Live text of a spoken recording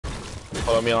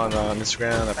Follow me on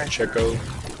Instagram at Pacheco,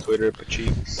 Twitter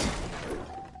Pacheeks.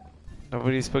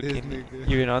 Nobody's fucking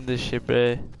even on this shit,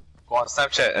 bruh. Go on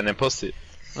Snapchat and then post it.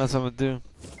 That's what I'm gonna do.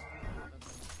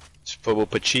 Just put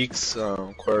Pacheeks,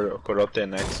 Corote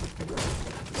next.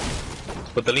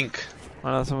 Put the link.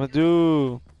 That's what I'm gonna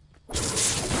do.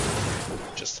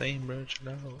 Just saying, bro. Chill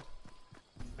out.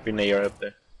 Renee, you're up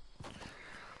there.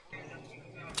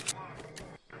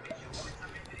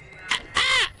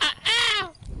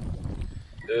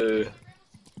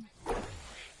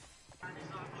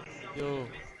 Yo.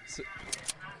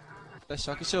 That's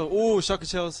Shaka Shell. Ooh, Shaka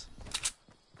Shells.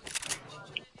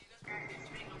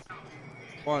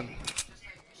 One.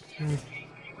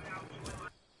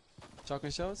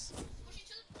 Shotgun shells?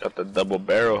 Got the double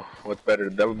barrel. What's better,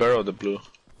 the double barrel or the blue?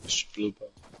 Blue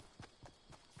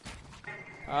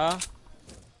pump.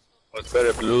 What's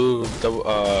better, blue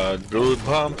blue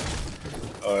pump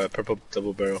or purple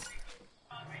double barrel?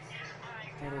 I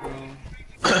don't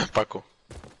know. Paco.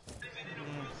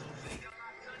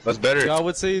 What's better? Yeah, I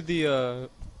would say the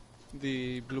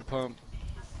blue pump.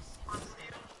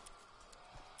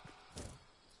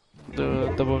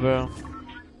 The double barrel.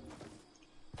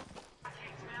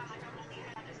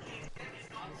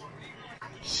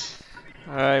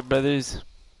 Alright, brothers.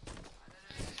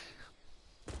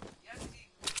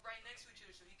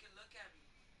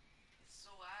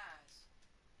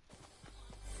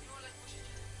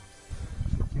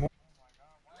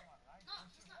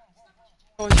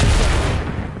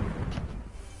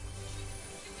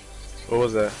 What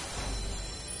was that?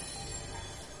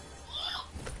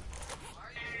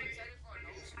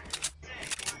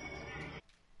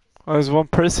 Oh, there's one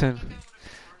person.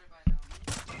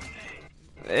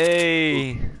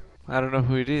 Hey, I don't know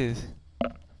who it is.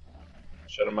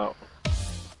 Shut him out.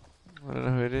 I don't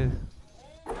know who it is.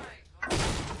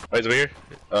 Oh, he's over here.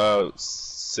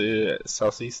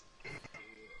 Southeast.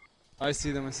 I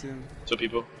see them, I see them. 2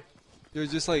 people. You're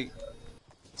just like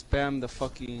spam the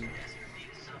fucking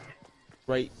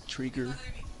right trigger.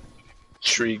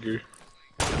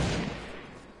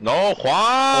 No, Juan!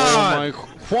 Oh my,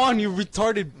 Juan, you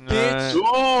retarded bitch!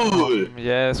 Dude!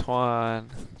 Yes, Juan.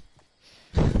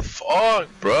 Fuck,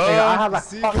 bro! Hey, I have a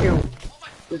fucking...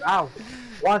 Dude, ow.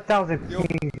 1,000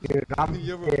 ping, dude. I'm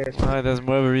scared. Alright, that's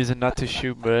more of a reason not to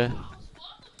shoot, bruh.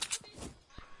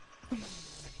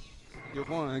 Yo,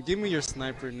 Juan, give me your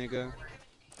sniper, nigga.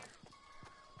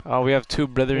 Oh, we have 2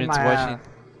 brethren watching.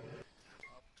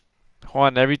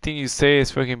 Juan, everything you say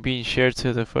is fucking being shared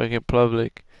to the fucking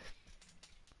public.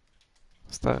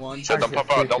 Stop. Shut, don't pop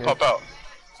out, don't pop out.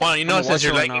 Juan, you know since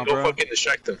you're lagging, go fucking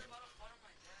distract them.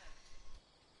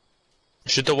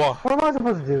 Shoot the wall. What am I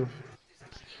supposed to do?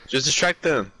 Just distract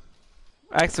them.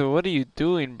 Axel, what are you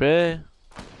doing, bruh?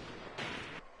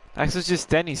 Axel's just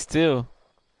standing still.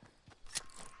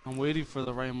 I'm waiting for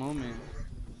the right moment.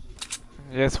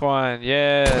 Yes, Juan,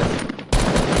 yes.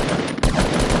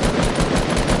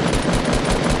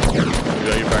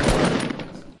 Yeah, you're back,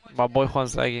 Juan. My boy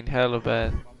Juan's lagging hella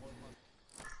bad.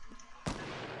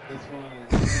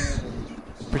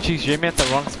 Pacheeks, you're aiming at the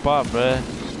wrong spot, bruh.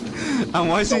 I'm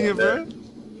watching it, bro.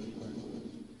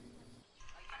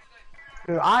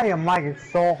 Dude, I am lagging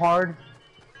so hard.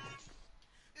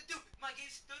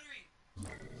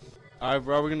 Alright,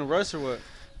 bro, we're gonna rush or what?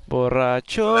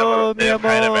 Borracho, mi amor.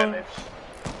 Advantage.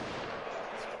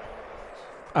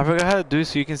 I forgot how to do it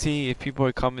so you can see if people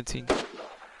are commenting.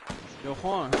 Yo,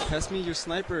 Juan, pass me your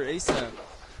sniper ASAP.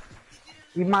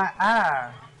 Eat my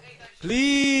ass.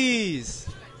 Please!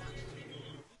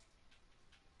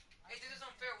 Hey, this is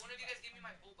unfair. One of you guys give me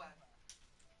my bull back.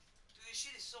 Dude, this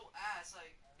shit is so ass.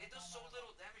 Like, it does so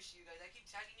little damage to you guys. I keep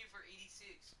tagging you for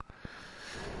 86.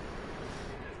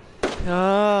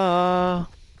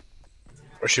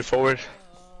 Rush you forward.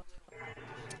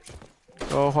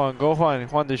 Go Juan, go Juan.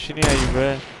 Juan, they're shooting at you,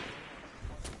 bruh.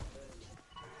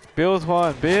 Build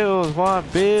Juan, build Juan,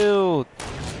 build.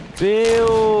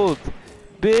 Build.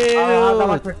 I don't have that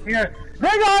much Build. material. Nigga,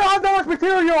 I don't have that much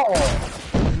material!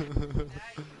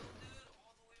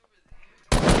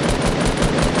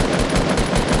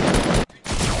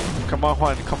 Come on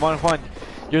Juan, come on Juan.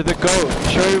 You're the GOAT.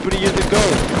 Show everybody you're the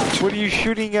GOAT. What are you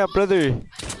shooting at, brother?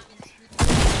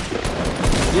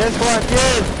 Yes, Juan,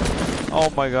 yes! Oh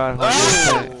my god,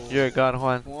 Juan, you're a god,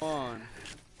 Juan. Juan.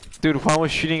 Dude, Juan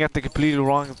was shooting at the completely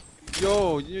wrong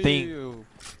Yo, thing. yo.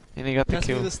 And he got the Pass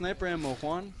me kill. the sniper ammo,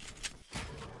 Juan.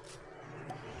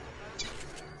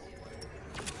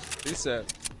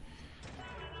 Reset.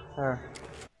 Sure.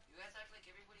 You guys act like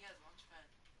everybody has lunch pan.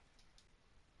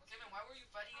 Kevin, why were you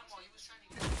fighting him while he was trying to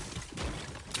get...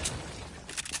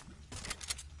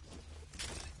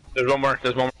 There's one more,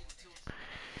 there's one more.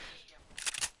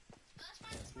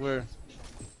 Where?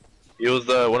 He was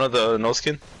one of the no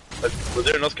skin. Was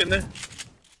there a no skin there?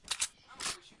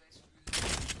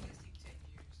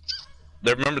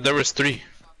 Remember there was 3.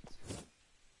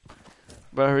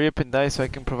 But hurry up and die so I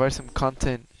can provide some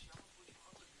content.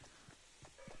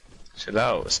 Chill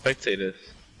out, spectators.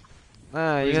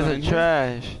 Nah, you He's guys not are in here?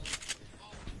 trash.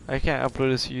 I can't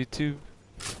upload this to YouTube.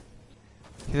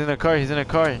 He's in a car, he's in a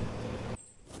car.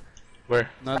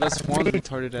 Where? Nah, that's Juan's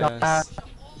retarded ass.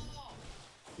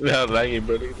 Yeah, laggy,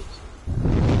 bro. Look at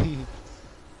this.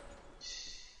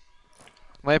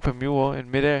 Sniper mule in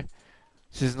midair.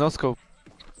 This is no scope.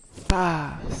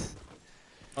 Pass.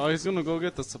 Oh, he's gonna go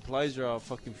get the supply drop,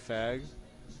 fucking fag.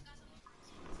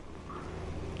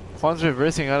 Juan's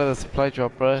reversing out of the supply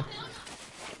drop, bro.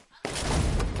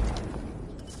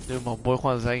 Dude, my boy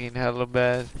Juan's lagging hella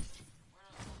bad.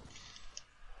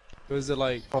 Was it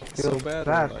like Oh, so feels bad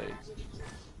bad. or like?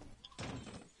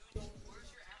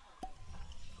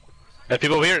 Hey,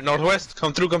 people over here, northwest.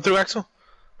 Come through, Axel.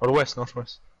 Northwest.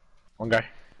 One guy.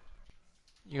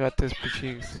 You got this,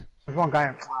 Pachis. There's one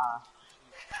guy.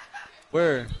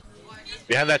 Where?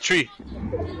 Behind that tree.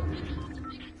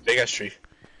 Big ass tree.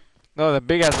 No, the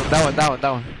big ass one. That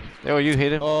one. Oh, you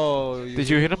hit him? Oh, Did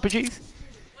you hit him, Pachis?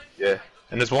 Yeah.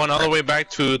 And there's one all the way back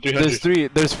to 300. There's 3.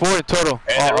 There's 4 in total.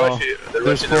 And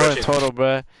There's 4 in total,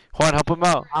 bruh. Juan, help him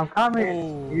out. I'm coming.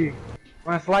 Oh. I'm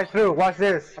gonna slide through. Watch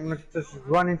this. I'm gonna just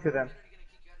run into them.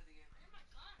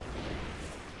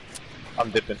 I'm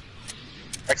dipping.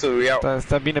 Axel, we out.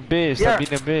 Stop being a bitch. Yeah. Stop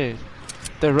being a bitch.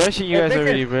 They're rushing you Hey, guys take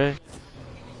already, it. bruh.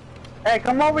 Hey,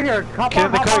 come over here. Hop Get in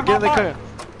on, the hop car, on, get in the hop car. on.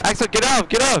 Axel, get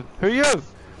up. Hurry up.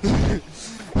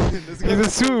 He's a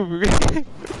swoop.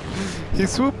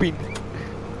 He's swooping.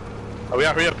 Hurry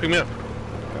up, pick me up.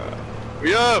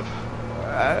 Hurry up.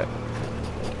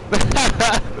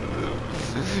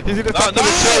 He's gonna No, top to the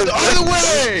chest. other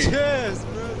way. Yes,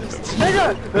 bro. Nigga,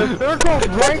 the circle's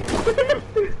right.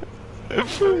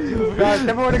 Guys,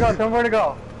 tell me where to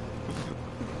go.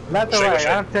 Left or Go right?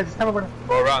 straight. I don't just tell me where to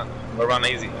Go around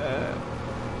easy.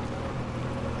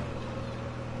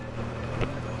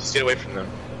 Just get away from them.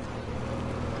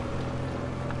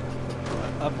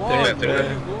 I'm Yeah, on, yeah, where yeah.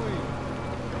 are you going?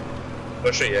 Go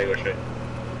straight.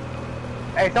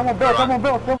 Hey, someone build. Take one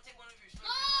of your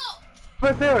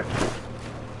Put there.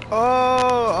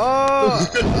 Oh.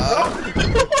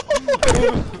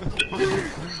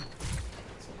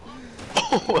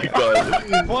 Oh my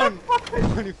god. One.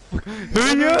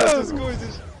 Hurry up. Just go,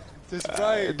 just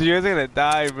right. Dude, you guys are gonna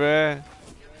die, bruh.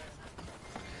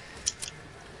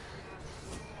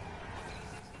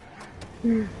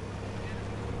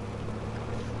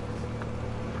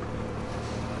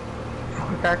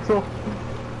 Axel.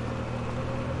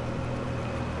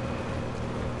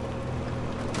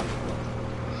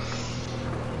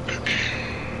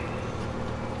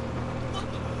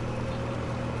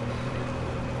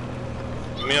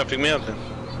 Pick me up then.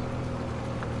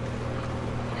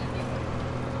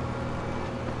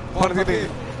 Juan's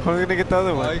gonna get the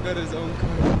other Oh, one. he got his own car.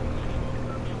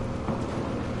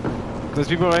 There's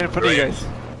people right in front of you guys.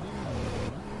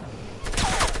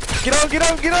 Get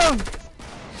on!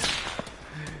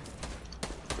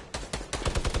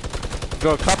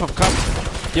 Go, clap him.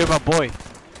 You're my boy.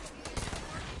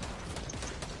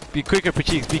 Be quicker,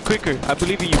 Pachis. Be quicker. I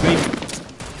believe in you, baby.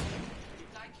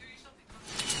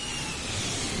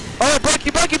 Oh, block!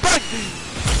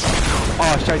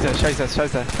 Oh,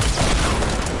 scheiße.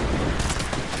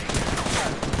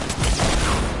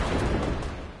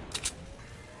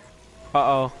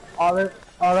 Uh-oh. All that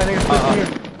niggas pushing you.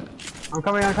 I'm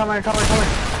coming.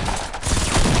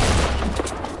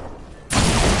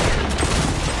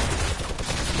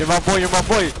 You're my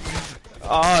boy.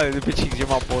 Oh, the Pachis, you're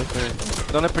my boy, man.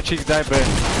 Don't let Pachis die, bro.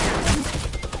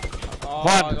 Oh,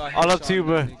 Juan, I got all up to you, headshot,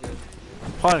 bro. nigga.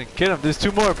 Juan, get him. There's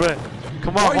 2 more, bro.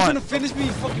 Come on, Why are you Juan. gonna finish me,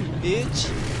 you fucking bitch?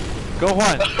 Go,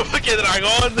 Juan. Fucking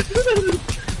dragon.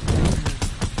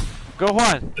 Go,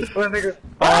 Juan. What nigga?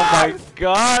 Oh my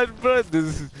god, bro.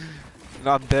 This is...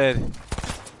 No, I'm dead.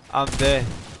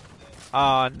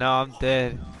 Oh, no, I'm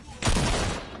dead.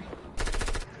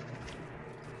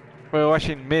 We're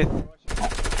watching Myth.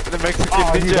 The Mexican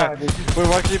Oh, you Ninja. got it. We're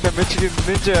watching the Mexican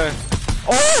Ninja.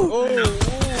 Oh!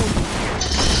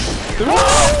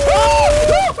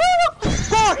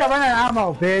 Fuck! I ran out of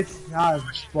ammo, bitch. Nah,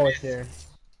 bullshit.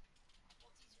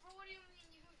 Bro, what do you mean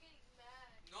you were getting mad?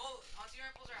 No,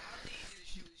 anti-rifles are hella easy to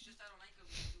shoot. It's just I don't like them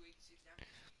when you do 86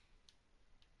 damage.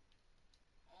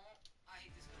 Oh, I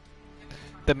hate this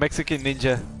gun. The Mexican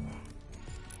Ninja.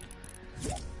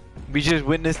 We just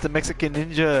witnessed the Mexican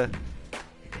Ninja.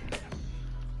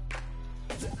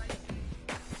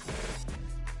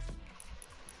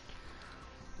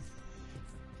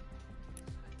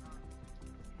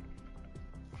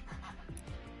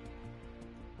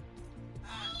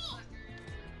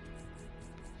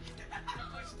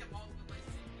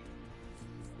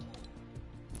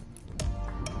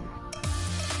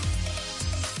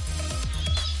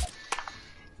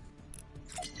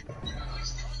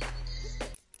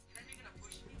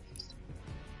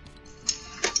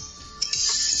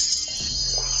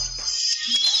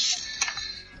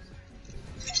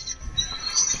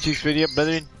 cheeks ready up,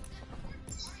 brethren?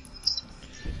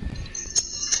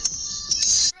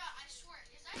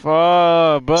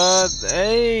 Fuck, but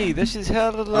hey, this is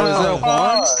hella loud.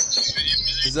 Oh,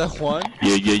 is that Juan? Is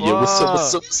that Juan? Yeah,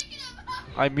 what's up?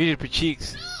 I muted for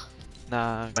cheeks.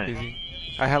 Nah, I'm crazy.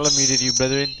 I hella muted you,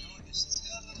 brethren.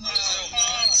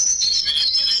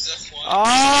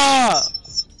 Ah!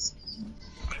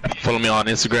 Follow me on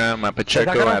Instagram at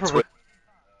Pacheco at Twitter.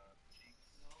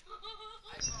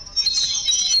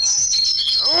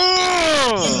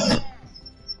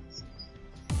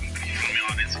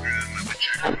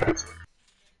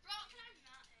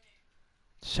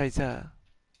 Scheiße. I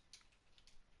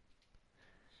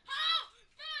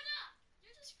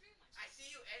see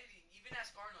you editing. Even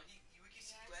ask Arnold. We can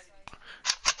see you editing.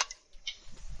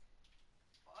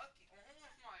 Fuck. Oh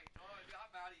my god, dude,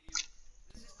 I'm out of here.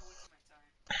 This is just a waste of my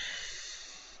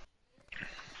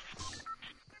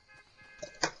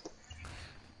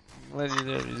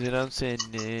time. What is it I'm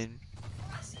sending?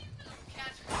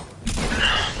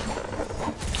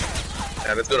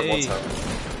 Yeah, let's go to Hey. Motel.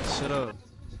 Shut up.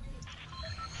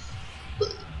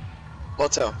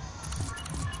 Motel.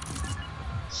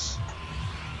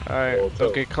 Alright, Motel.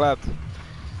 okay, clap.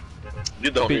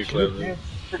 You don't hear Bitch. clearly.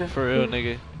 For real,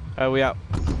 nigga. Alright, we out.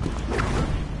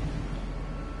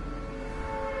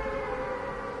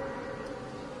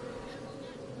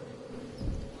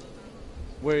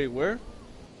 Wait, where?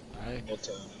 Alright.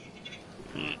 Motel.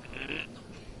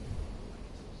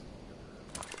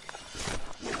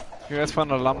 You guys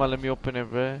found a llama, let me open it,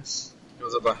 bro. What's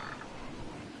up,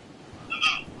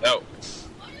 No.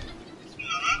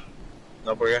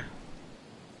 No, ¿por qué?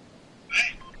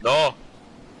 No.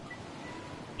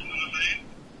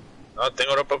 No,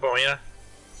 tengo ropa para mañana.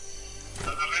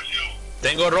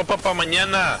 Tengo ropa para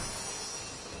mañana.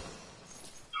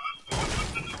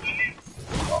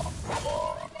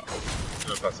 ¿Qué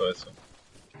me pasó eso?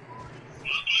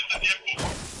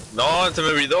 No, se me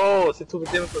olvidó. Sí tuve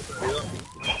tiempo, pero se me olvidó.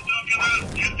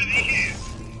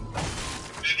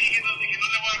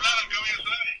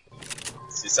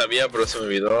 Sí sabía, pero se me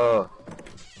olvidó.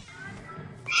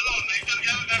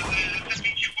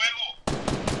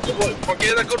 ¿Cómo? ¿Por qué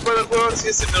es la culpa del juego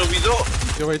si se me olvidó?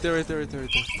 Yo, right there.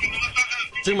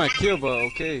 Took my kill, but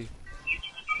okay.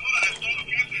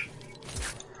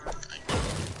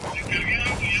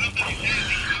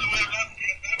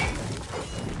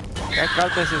 Ya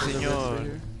cálmese, señor.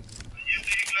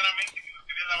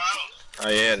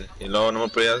 Ayer, y luego no me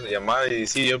podías llamar y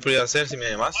sí, yo podía hacer si me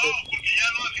llamaste.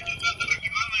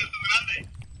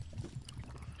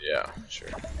 Yeah,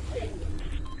 sure.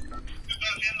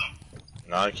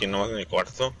 No, aquí nomás en mi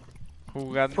cuarto.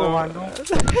 Jugando.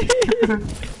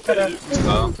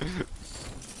 No.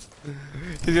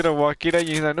 He's gonna walk in and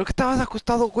he's like, no, que estabas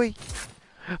acostado, güey.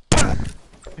 ¡Pah!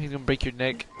 He's gonna break your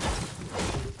neck.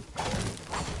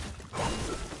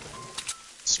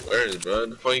 Swears,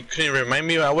 bro. Well, you couldn't remind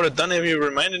me. I would have done it if you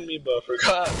reminded me, but I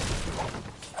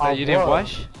forgot. You didn't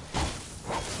wash?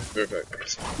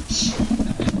 Perfect.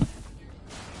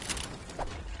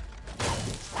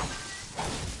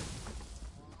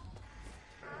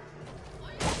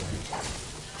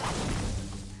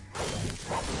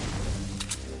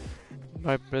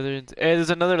 My brother. Hey, there's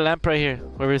another lamp right here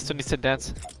where we still need to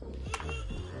dance.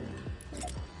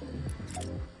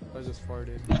 I just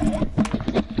farted.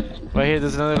 Right here,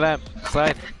 there's another lamp.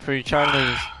 Slide for your child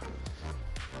ladies.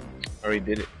 I already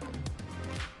did it.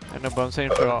 I know, but I'm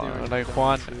saying for like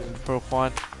Juan. For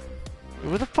Juan.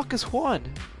 Where the fuck is Juan?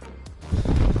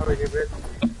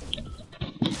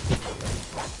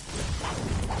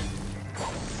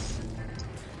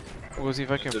 We'll go see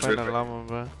if I can Just find a real quick. llama,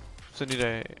 bro. Still need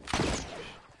a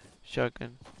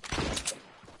shotgun.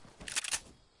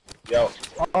 Yo.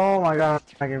 Oh my god,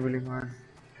 I get really mad.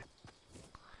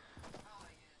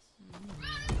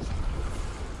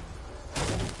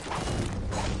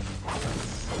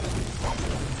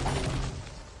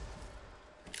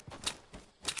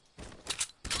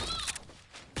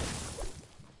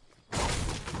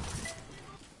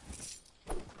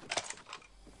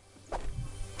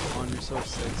 On, you're so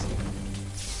sexy.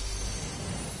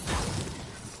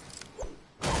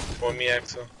 For me,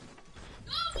 Axel.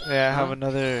 Yeah, I have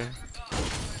another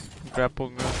grapple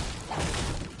gun.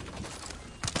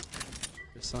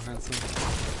 You're so handsome.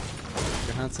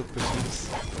 You're handsome, bitches.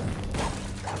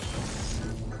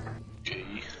 Okay.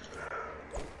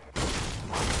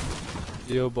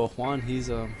 Yo, but Juan, he's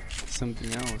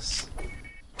something else.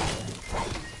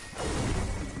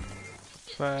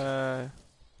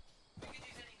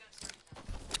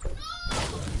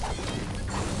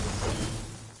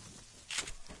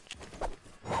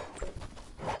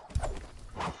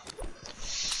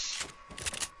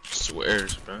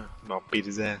 swears, bro. I'm gonna beat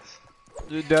his ass.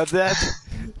 Your dad?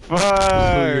 Who, your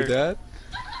Fuck! dad?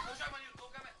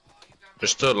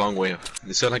 There's still a long way.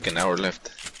 There's still like an hour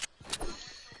left.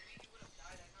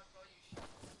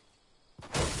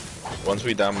 Once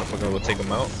we die, motherfucker, we'll take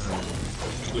him out.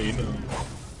 So you know.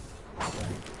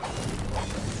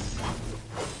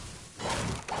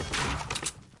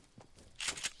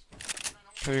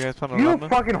 Have you guys found a You llama?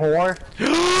 fucking whore.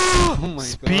 Oh my god.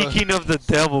 Speaking of the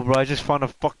devil, bro, I just found a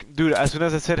fucking dude. As soon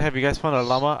as I said, "Have you guys found a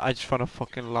llama?" I just found a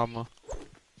fucking llama.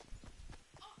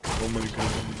 Oh my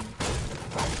god.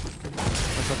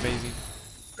 That's amazing.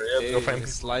 Hurry up, go find Hey, me.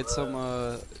 slide some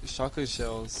chocolate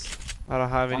shells. I don't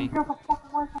have any. Get off the fucking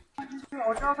Wi-Fi.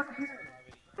 Or get off the computer.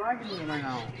 Dragging me right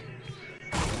now.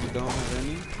 You don't have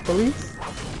any? Police?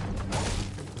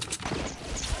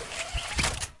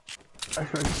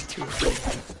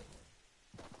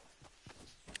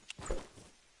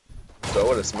 So I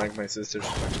would've smacked my sisters.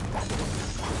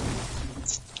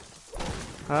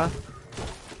 Huh?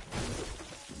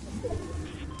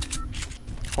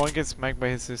 One gets smacked by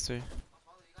his sister.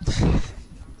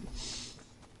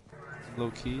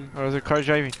 Low key. Or is a car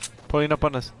driving? Pulling up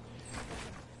on us.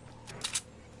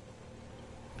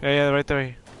 Yeah, right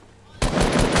there.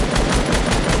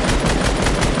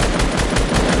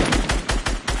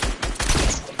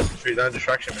 Make sure he's not a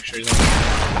distraction, make sure he's not.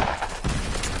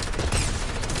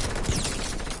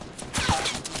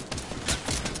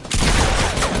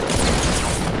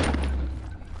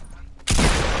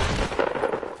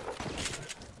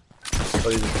 Oh,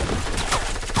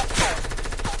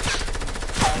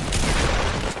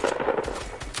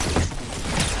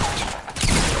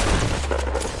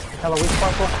 Hello, which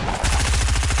sparkle?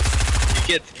 you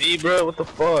get me, bro, what the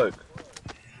fuck?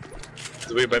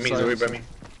 He's away by me, he's away by me.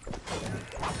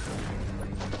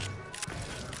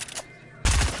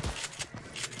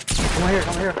 Come here,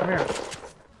 come here, come here.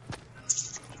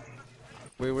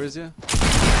 Wait, where's you?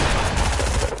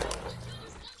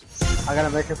 I gotta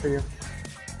make it for you.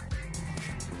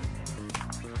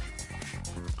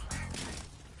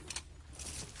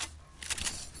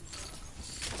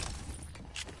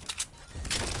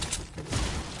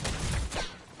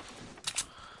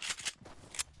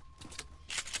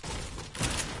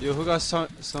 Yo, who got some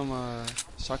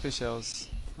chocolate shells?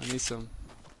 I need some.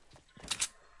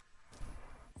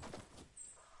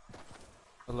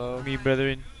 Hello? Me,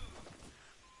 brethren.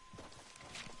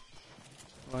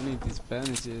 Oh, I need these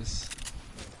bandages.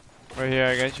 Right here,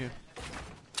 I got you.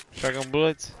 Shotgun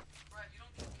bullets.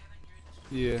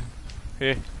 Yeah,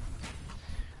 Here.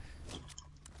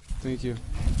 thank you.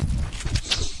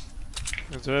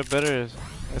 Is there a better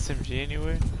SMG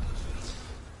anywhere?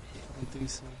 I don't think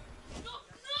so.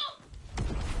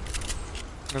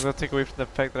 Does that take away from the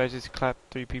fact that I just clapped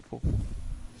 3 people?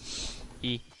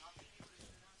 E.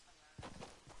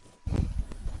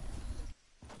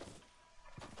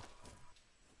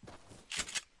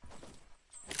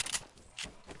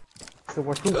 So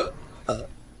we're cool. What the,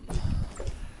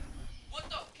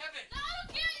 Kevin? No, I don't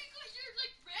care. You're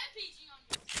like rampaging on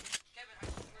me. Kevin, I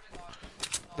swear to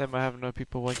God. That might have no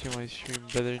people watching my stream,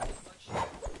 brethren.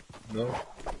 No.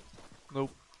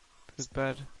 Nope. It's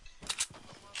bad.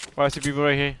 Oh, I see people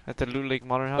right here at the Loot Lake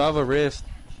Modern I House. have a rift.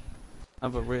 I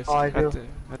have a rift. Oh, I do.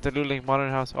 At the Loot Lake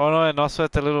Modern House. Oh no, and also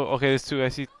at the little. Okay, there's 2. I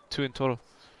see 2 in total.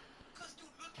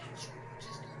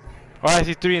 Oh, I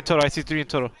see 3 in total. I see 3 in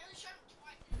total.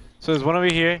 So there's one over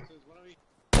here.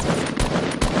 To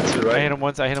the I right. hit him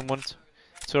once. I hit him once.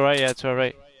 To our right, yeah, to our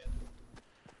right.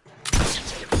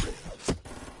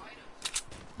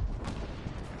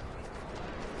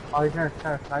 Oh, he's gonna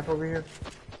try to snipe over here.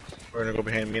 We're gonna go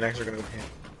behind. Me and Axe are gonna go behind.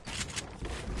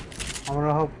 I'm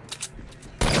gonna hope.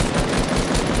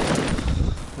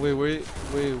 Wait,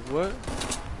 what?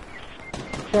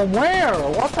 From where?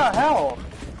 What the hell?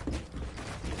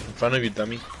 In front of you,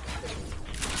 dummy.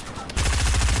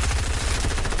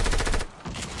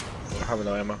 I don't have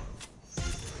no ammo.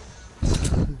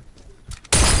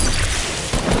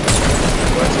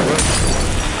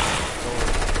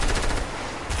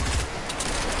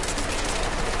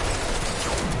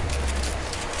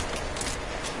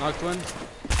 Knocked one?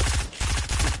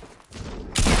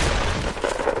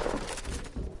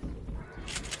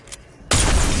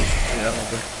 Yeah, I'm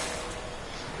over.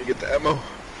 Let me get the ammo.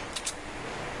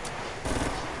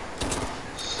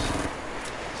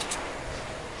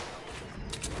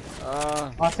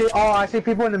 I see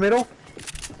people in the middle. Of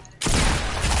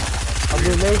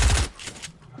the lake.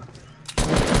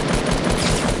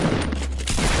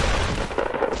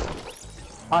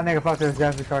 Oh nigga, fuck this,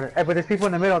 that's retarded. Hey, but there's people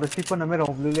in the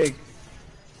middle, blue lake.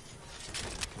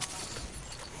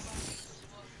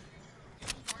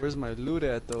 Where's my loot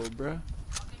at though, bruh?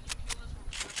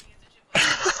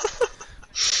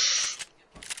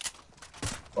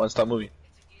 Oh, stop moving.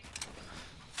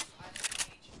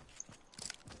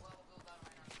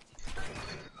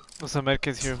 What's the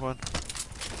medkits here, Juan?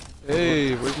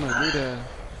 Hey, where's my loot at?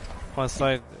 Juan,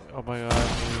 slide. Oh my god, dude.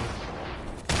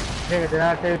 Nigga, did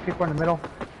I tell you people in the middle?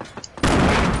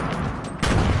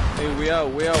 Hey, we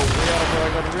out, bro. I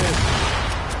got a rip.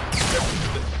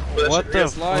 What the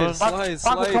Slide, fuck? slide, Paco,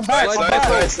 slide, come back, come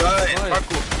back. slide.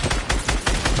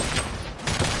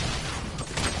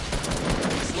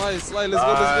 Slide,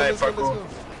 let's go.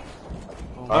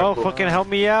 Oh, fucking help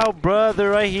me out, bro.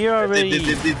 They're right here already.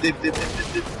 Yeah,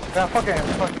 fuck it.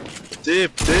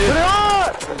 Dip. Put it on!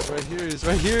 It's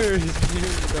right here.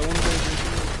 That one guy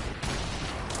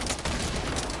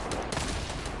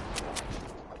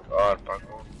God,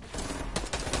 Paco.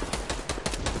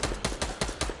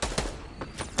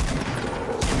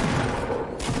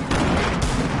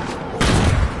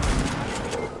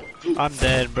 I'm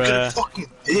dead, Could bruh. have fucking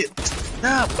dipped.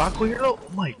 Nah, Paco, you're low. Oh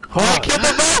my god. Oh, I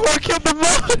killed the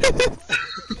mouse!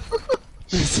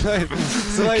 Slide.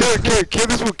 Kill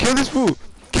this fool!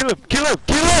 Kill him!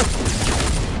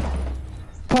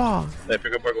 Fuck! Hey,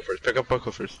 pick up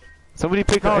Paco first. Somebody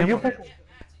pick No, up you him. pick.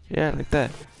 Yeah, like that.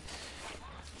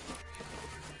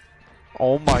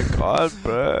 Oh my god,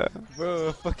 bruh.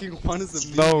 Bro, fucking Juan is a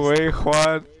beast. No way,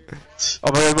 Juan.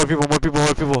 Oh my god, more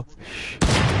people. Shh.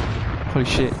 Holy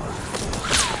shit.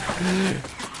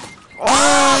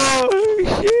 Oh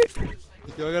shit!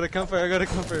 Yo, I got a campfire. Hey,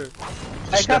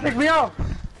 come pick me up!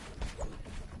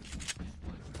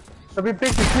 Somebody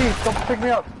pick me, please. Come pick me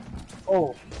up.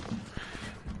 Oh.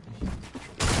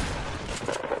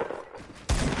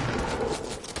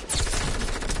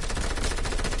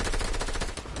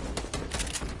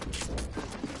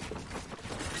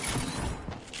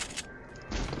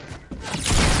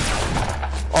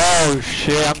 Oh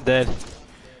shit, I'm dead.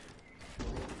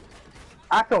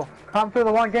 Axel, come to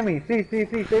the one, give me. See,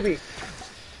 baby.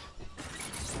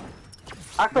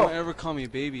 Axel, Don't ever call me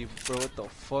baby, bro. What the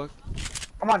fuck?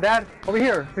 come on, Dad. Over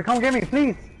here. So come get me,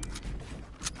 please.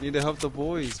 Need to help the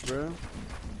boys, bro.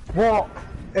 Well,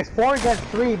 it's 4 against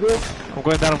 3, dude. I'm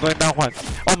going down, Juan.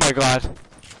 Oh my god.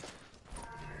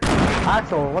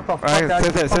 Axel, what the fuck? Alright,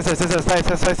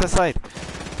 Dad? slide.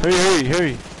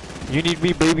 Hurry. You need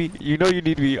me, baby. You know you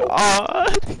need me. Ah.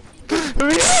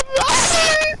 Hurry up.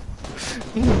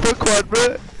 Fuck Juan,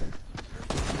 bro.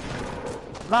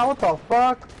 Nah, what the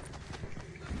fuck?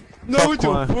 No, Fuck what the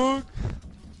Juan. fuck?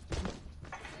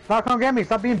 Nah, come get me.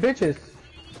 Stop being bitches.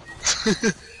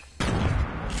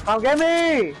 Come get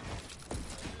me!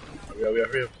 Hurry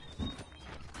up.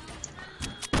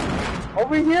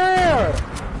 Over here!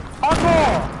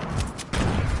 Paco!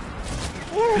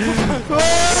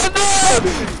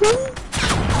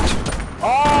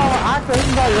 Oh, Axel, this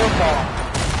is not your fault.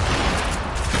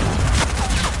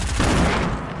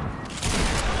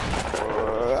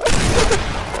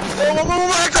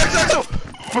 Axel!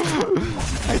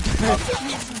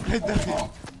 I died.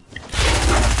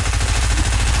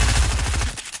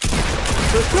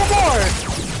 There's 2 more!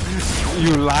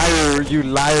 You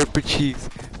liar, Pacheeks.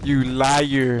 You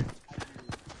liar.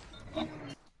 Oh, it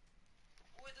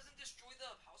doesn't destroy the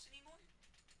house anymore?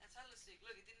 That's hella sick.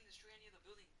 Look, it didn't destroy any of the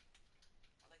building.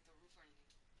 Or like the roof or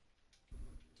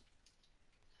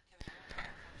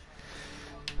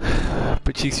anything.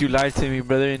 Pacheeks, you lied to me,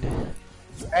 brother.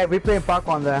 Hey, we playing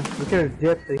Paco on that. We could've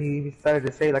dipped and he started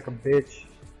to say like a bitch.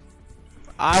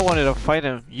 I wanted to fight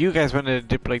him. You guys wanted to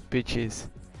dip like bitches.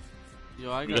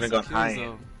 Yo, I You're got gonna some go high.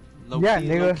 kills though. Yeah, Low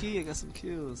nigga. key, I got some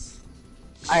kills.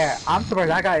 I'm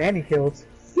surprised I got any kills.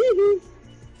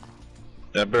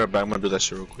 Yeah, better back. I'm gonna do that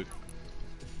shit real quick.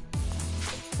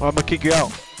 Well, I'm gonna kick you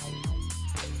out.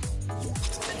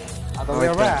 I thought we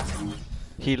were that. right.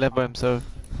 He left by himself.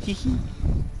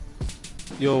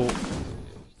 Yo,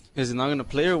 is it not gonna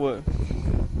play or what?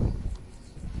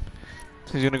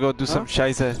 He's gonna go do some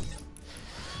shiza.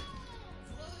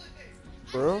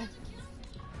 Bro?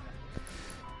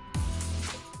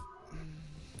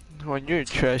 When you're a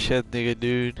trash head nigga,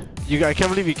 dude. I can't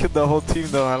believe you killed the whole team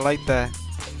though. I like that.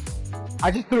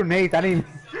 I just threw nades. I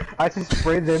just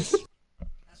sprayed them. That's what I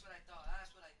thought.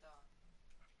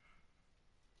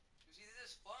 You see,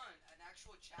 this is fun. An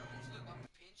actual challenge. Look, I'm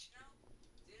pinched now.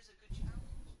 This is a good challenge.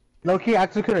 Low key,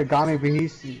 Axel could've got me, but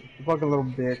he's a fucking little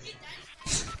bitch.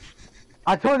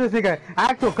 I told this nigga,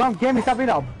 Axel, come get me. Stop being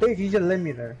a bitch. He just let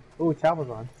me there. Ooh, chat was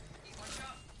on.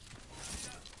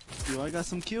 Yo, I got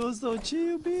some kills though.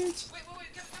 Chill, bitch. Wait,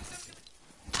 get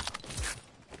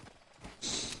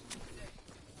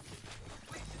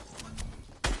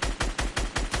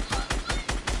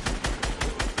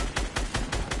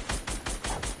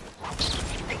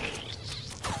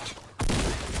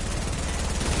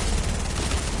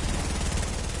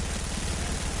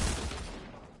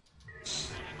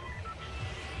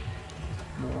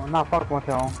Nah, fuck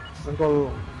motel. Let's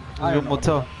go. I Let's go don't know.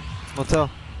 motel. Motel.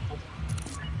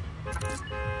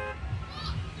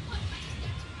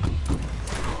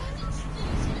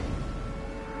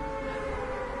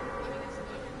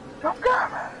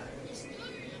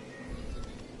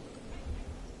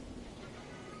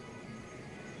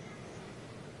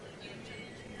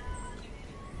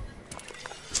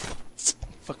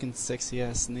 Fucking sexy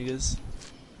ass niggas.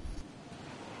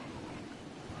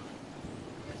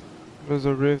 There's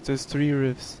a rift, there's 3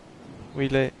 rifts. We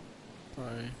late.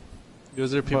 Alright.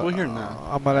 Is there people here now?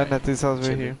 I'm gonna land at this house right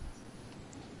Chilling. here.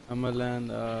 I'm gonna land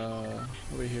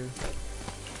over here.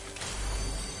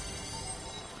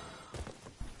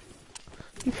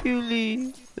 If you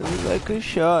leave, it's like a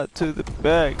shot to the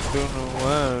back. Don't know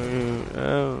why.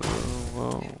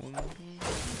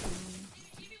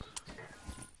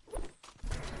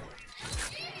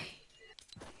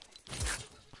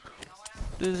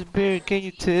 Disappearing, can you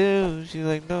tell? She's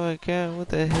like, no, I can't. What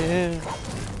the hell?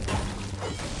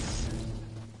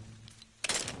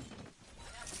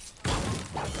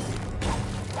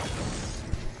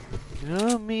 You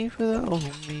know me for the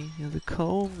old me, and the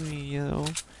cold me, you know.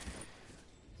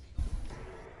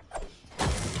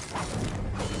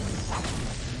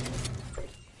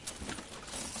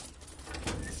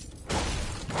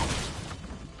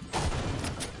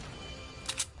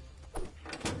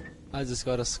 I just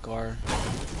got a scar.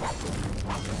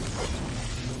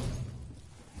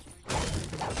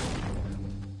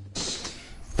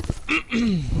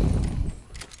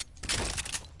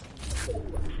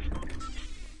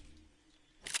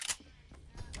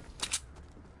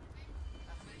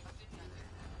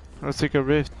 Let's take a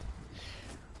rift.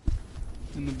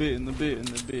 In the bit.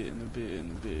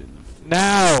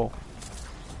 Now!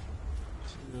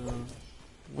 Yeah.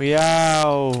 We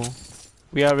out.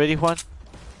 We are ready, Juan?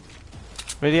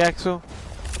 Ready, Axel?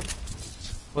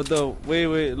 What the? Wait,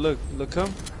 look,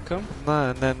 come.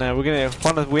 Nah, we're gonna,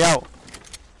 Juan, we out.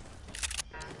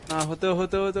 Nah, hotel.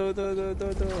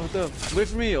 Wait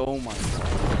for me. Oh my god.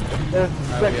 There's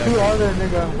like we 2 are. other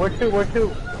nigga. Where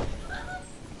two?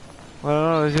 I don't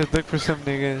know, let's just look for some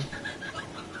niggas.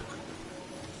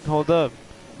 Hold up.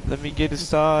 Let me get it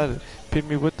started. Pit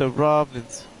me with the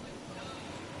Robins.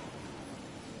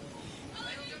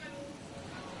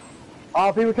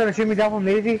 Oh, people trying to shoot me down from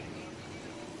Lazy?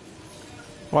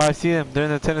 Well, I see them. They're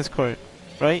in the tennis court.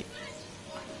 Right?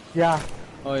 Yeah.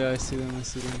 Oh yeah, I see them.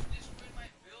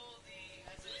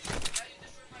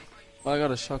 Oh, I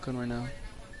got a shotgun right now.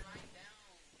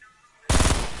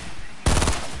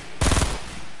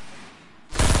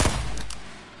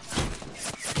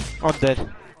 I'm dead.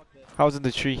 I was in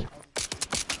the tree.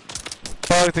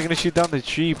 Fuck, they're gonna shoot down the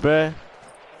tree, bruh.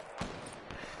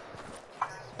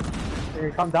 Can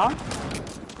you come down?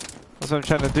 That's what I'm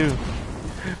trying to do.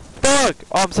 Fuck!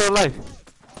 Oh, I'm still alive.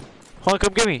 Juan,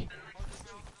 come get me.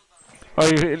 Oh,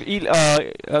 you eat,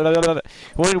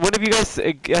 one of you guys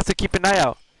has to keep an eye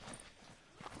out.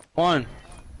 Juan,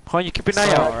 You keep an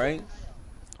eye out. alright?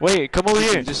 Wait, come over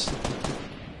here. Just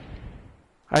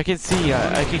I can see.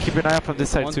 I can keep an eye out from this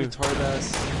side one too. retard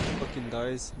ass fucking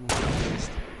dies.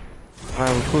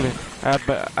 Alright, we're cooling. I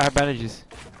have bandages.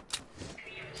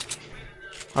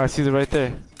 Oh, I see the right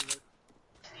there.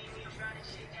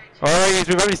 Alright, he's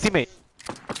reviving his teammate.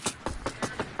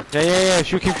 Yeah.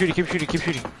 Shoot, keep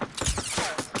shooting.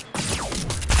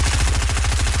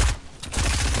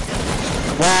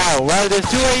 Wow, there's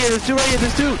 2 right here,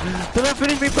 there's 2! Don't let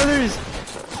finish me, brothers!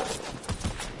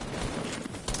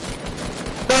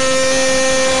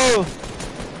 No!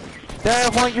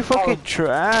 Damn, Juan, you're fucking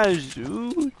trash,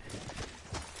 dude.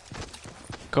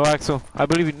 Go, Axel. I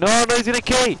believe you. No, he's gonna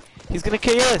K! He's gonna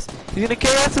KS! He's gonna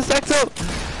KS us, Axel!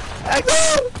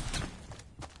 Axel!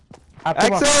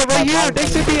 Axel, right here!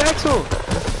 Next to me, Axel!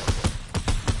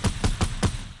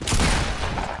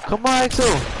 Come on,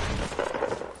 Axel!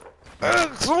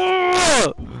 Axel!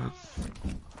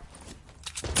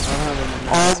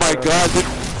 Oh my god, dude.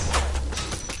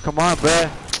 Come on, bruh.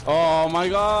 Oh my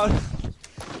god.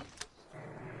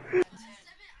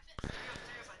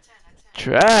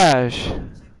 Trash.